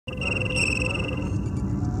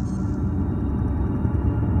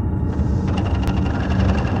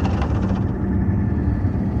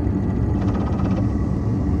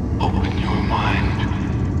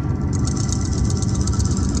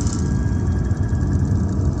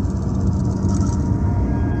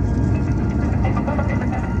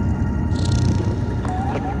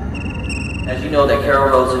know that Carol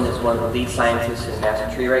Rosen is one of the lead scientists in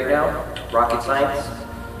NASA Tree right now, rocket science,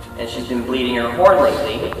 and she's been bleeding her horn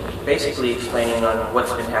lately, basically explaining on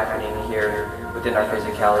what's been happening here within our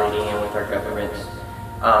physicality and with our governments.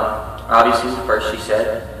 Obviously, first she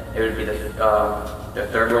said it would be the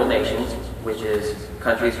third world nations, which is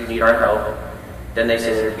countries who need our help. Then they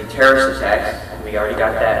said it would be terrorist attacks, and we already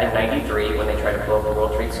got that in '93 when they tried to blow up the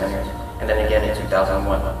World Trade Centers, and then again in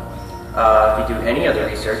 2001. If you do any other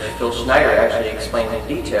research, Phil Schneider actually explains in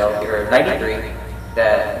detail here in '93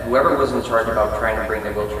 that whoever was in charge about trying to bring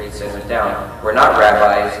the World Trade Centers down were not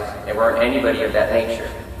rabbis and weren't anybody of that nature.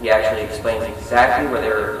 He actually explains exactly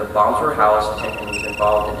where the bombs were housed and who was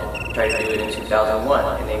involved in it. Tried to do it in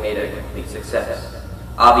 2001, and they made a complete success.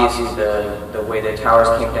 Obviously, the way the towers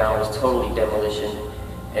came down was totally demolition.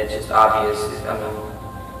 It's just obvious. I mean,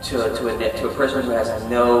 to a person who has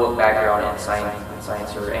no background in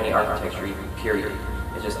science or any architecture, period,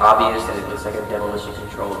 it's just obvious that it looks like a demolition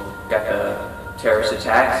control. Got the terrorist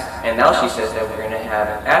attacks, and now she says that we're going to have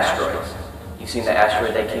asteroids. You've seen the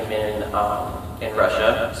asteroid that came in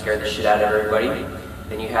Russia, scared the shit out of everybody.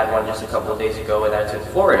 Then you had one just a couple of days ago, and that's in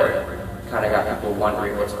Florida. Kind of got people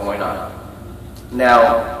wondering what's going on.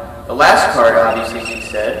 Now, the last part, obviously, she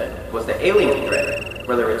said, was the alien threat.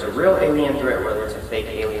 Whether it's a real alien threat, whether it's a fake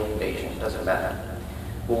alien invasion, doesn't matter.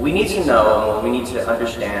 What we need to know and what we need to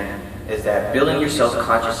understand is that building yourself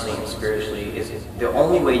consciously and spiritually is the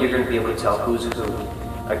only way you're going to be able to tell who's who.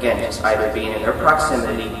 Again, just either being in their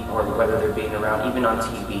proximity or whether they're being around, even on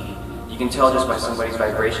TV. You can tell just by somebody's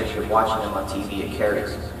vibration if you're watching them on TV, it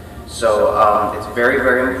carries. So it's very,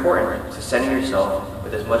 very important to center yourself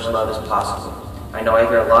with as much love as possible. I know I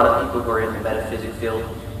hear a lot of people who are in the metaphysics field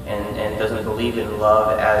and doesn't believe in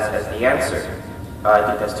love as the answer. I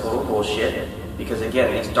think that's total bullshit. Because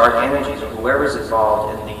again, these dark energies, or whoever's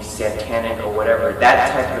involved in the satanic or whatever,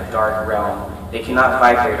 that type of dark realm, they cannot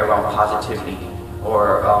vibrate around positivity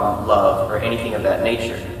or love or anything of that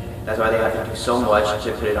nature. That's why they have to do so much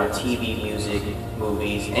to put it on TV, music,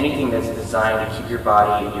 movies, anything that's designed to keep your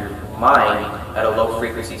body and your mind at a low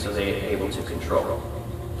frequency so they're able to control.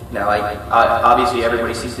 Now, obviously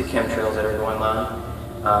everybody sees the chemtrails that are going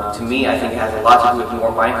on. To me, I think it has a lot to do with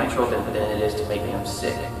more mind control than it is to making them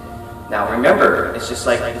sick. Now remember, it's just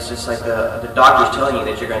like the doctor's telling you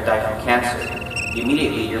that you're going to die from cancer.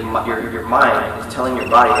 Immediately, your mind is telling your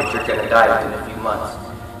body that you're going to die within a few months.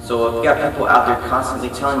 So if you got people out there constantly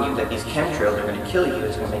telling you that these chemtrails are going to kill you,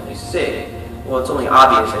 it's going to make you sick, well, it's only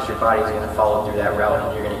obvious that your body's going to follow through that route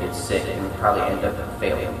and you're going to get sick and probably end up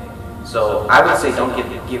failing. So I would say don't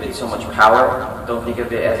give it so much power. Don't think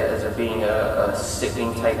of it as being a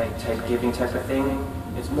sickening type giving type of thing.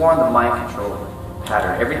 It's more on the mind control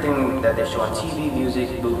pattern. Everything that they show on TV,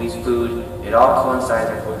 music, movies, food, it all coincides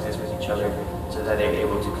and coexists with each other so that they're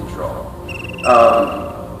able to control.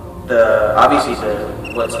 Obviously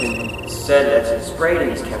what's been said that's been sprayed in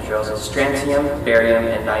these chemtrails is strontium, barium,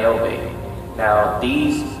 and niobate. Now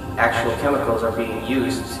these actual chemicals are being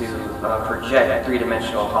used to project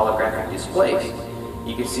three-dimensional holographic displays.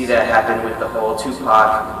 You can see that happen with the whole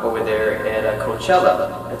Tupac over there at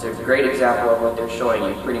Coachella. That's a great example of what they're showing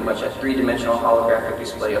you, pretty much a three-dimensional holographic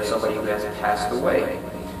display of somebody who has passed away.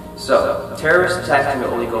 So, terrorist attacks can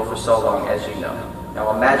only go for so long, as you know.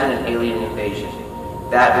 Now imagine an alien invasion.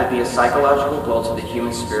 That would be a psychological blow to the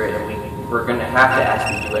human spirit, and we're going to have to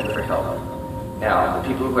ask the UN for help. Now, the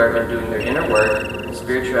people who have been doing their inner work, and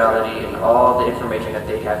spirituality, and all the information that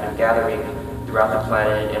they have been gathering throughout the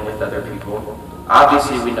planet and with other people,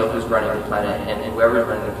 obviously we know who's running the planet, and whoever's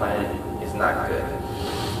running the planet is not good.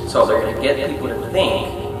 So they're going to get people to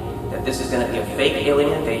think that this is going to be a fake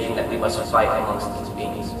alien invasion that we must fight amongst these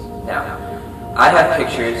beings. Now, I have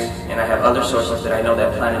pictures, and I have other sources that I know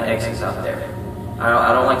that Planet X is out there.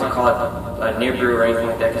 I don't like to call it a Nibiru or anything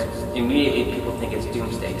like that, because immediately people think it's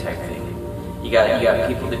doomsday type thing. You got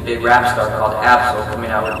people, the big rap star called Absol came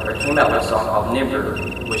out with a song called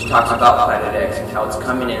Nibiru, which talks about Planet X and how it's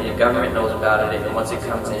coming in, the government knows about it, and once it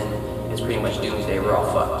comes in, it's pretty much doomsday, we're all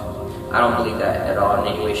fucked. I don't believe that at all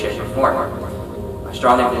in any way, shape, or form. I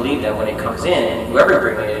strongly believe that when it comes in, whoever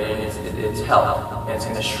brings it in, it's hell. And it's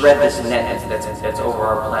going to shred this net that's over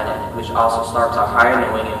our planet, which also starts our higher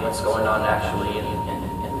knowing and what's going on actually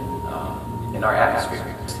in our atmosphere.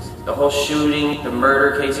 The whole shooting, the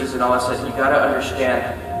murder cases and all that stuff, you got to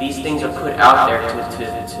understand these things are put out there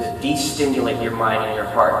to de-stimulate your mind and your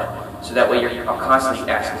heart. So that way you're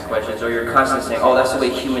constantly asking questions, or you're constantly saying, oh, that's the way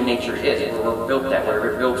human nature is. We're built that way.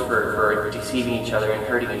 We're built for deceiving each other and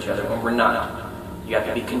hurting each other when we're not. You have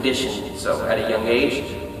to be conditioned. So at a young age,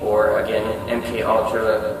 or again, MK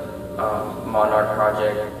Ultra, Monarch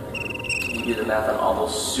Project, you do the math on all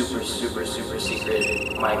those super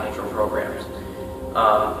secret mind control programs.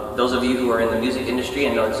 Those of you who are in the music industry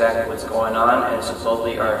and know exactly what's going on and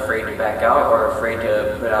supposedly are afraid to back out or afraid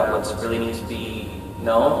to put out what really needs to be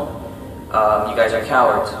known, you guys are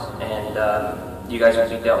cowards, and you guys will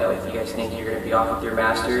be dealt with. You guys think you're going to be off with your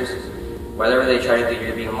masters. Whatever they try to do,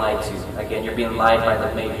 you're being lied to. Again, you're being lied by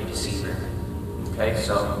the major deceiver. Okay,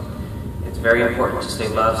 so it's very important to stay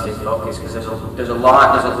loved, stay focused, because there's a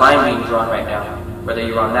line being drawn right now. Whether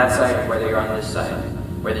you're on that side or whether you're on this side.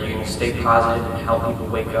 Whether you're going to stay positive and help people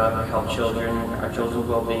wake up, or help children, our children's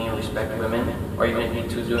well-being, and respect women, or you're going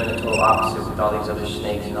to be doing the total opposite with all these other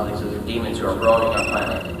snakes and all these other demons who are roaming our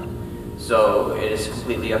planet. So it is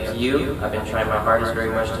completely up to you. I've been trying my hardest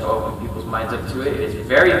very much to open people's minds up to it. It is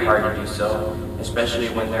very hard to do so, especially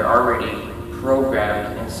when they're already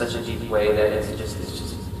programmed in such a deep way that it's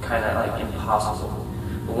just kind of like impossible.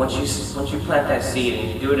 But once you plant that seed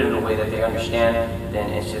and you do it in a way that they understand,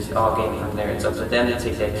 then it's just all game from there. It's up to them to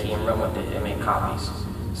take that key and run with it and make copies.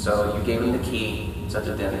 So you gave them the key, it's up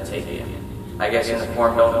to them to take it. I guess in the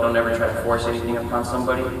form, don't ever try to force anything upon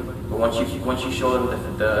somebody. But once you show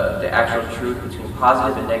them the actual truth between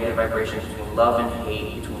positive and negative vibrations, between love and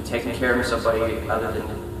hate, between taking care of somebody other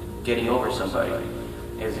than getting over somebody,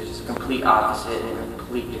 it's just a complete opposite and a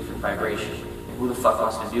complete different vibration. And who the fuck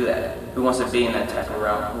wants to do that? Who wants to be in that type of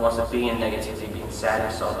realm? Who wants to be in negativity, being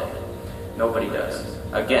sadness all day? Nobody does.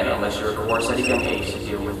 Again, unless you're a course at a young age to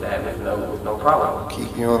deal with that with no problem.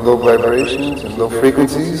 Keep you on low vibrations and low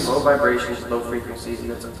frequencies? Low vibrations, low frequencies,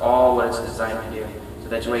 that's all what it's designed to do. So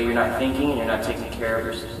that way you're not thinking and you're not taking care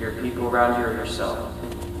of your people around you or yourself.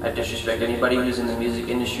 I disrespect anybody who's in the music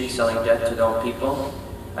industry selling death to their own people.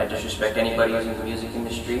 I disrespect anybody who's in the music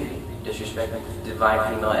industry, disrespecting the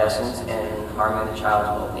divine female essence and harming the child's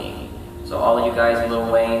well-being. So all of you guys,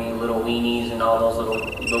 Lil Wayne, little weenies, and all those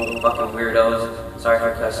little fucking weirdos, sorry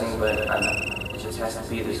for cussing, but it just has to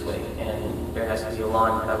be this way, and there has to be a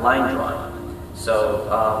line drawn. So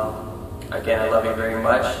again, I love you very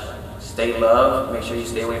much. Stay loved. Make sure you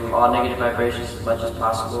stay away from all negative vibrations as much as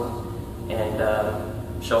possible,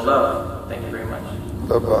 and show love. Thank you very much.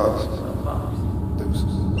 Love bombs.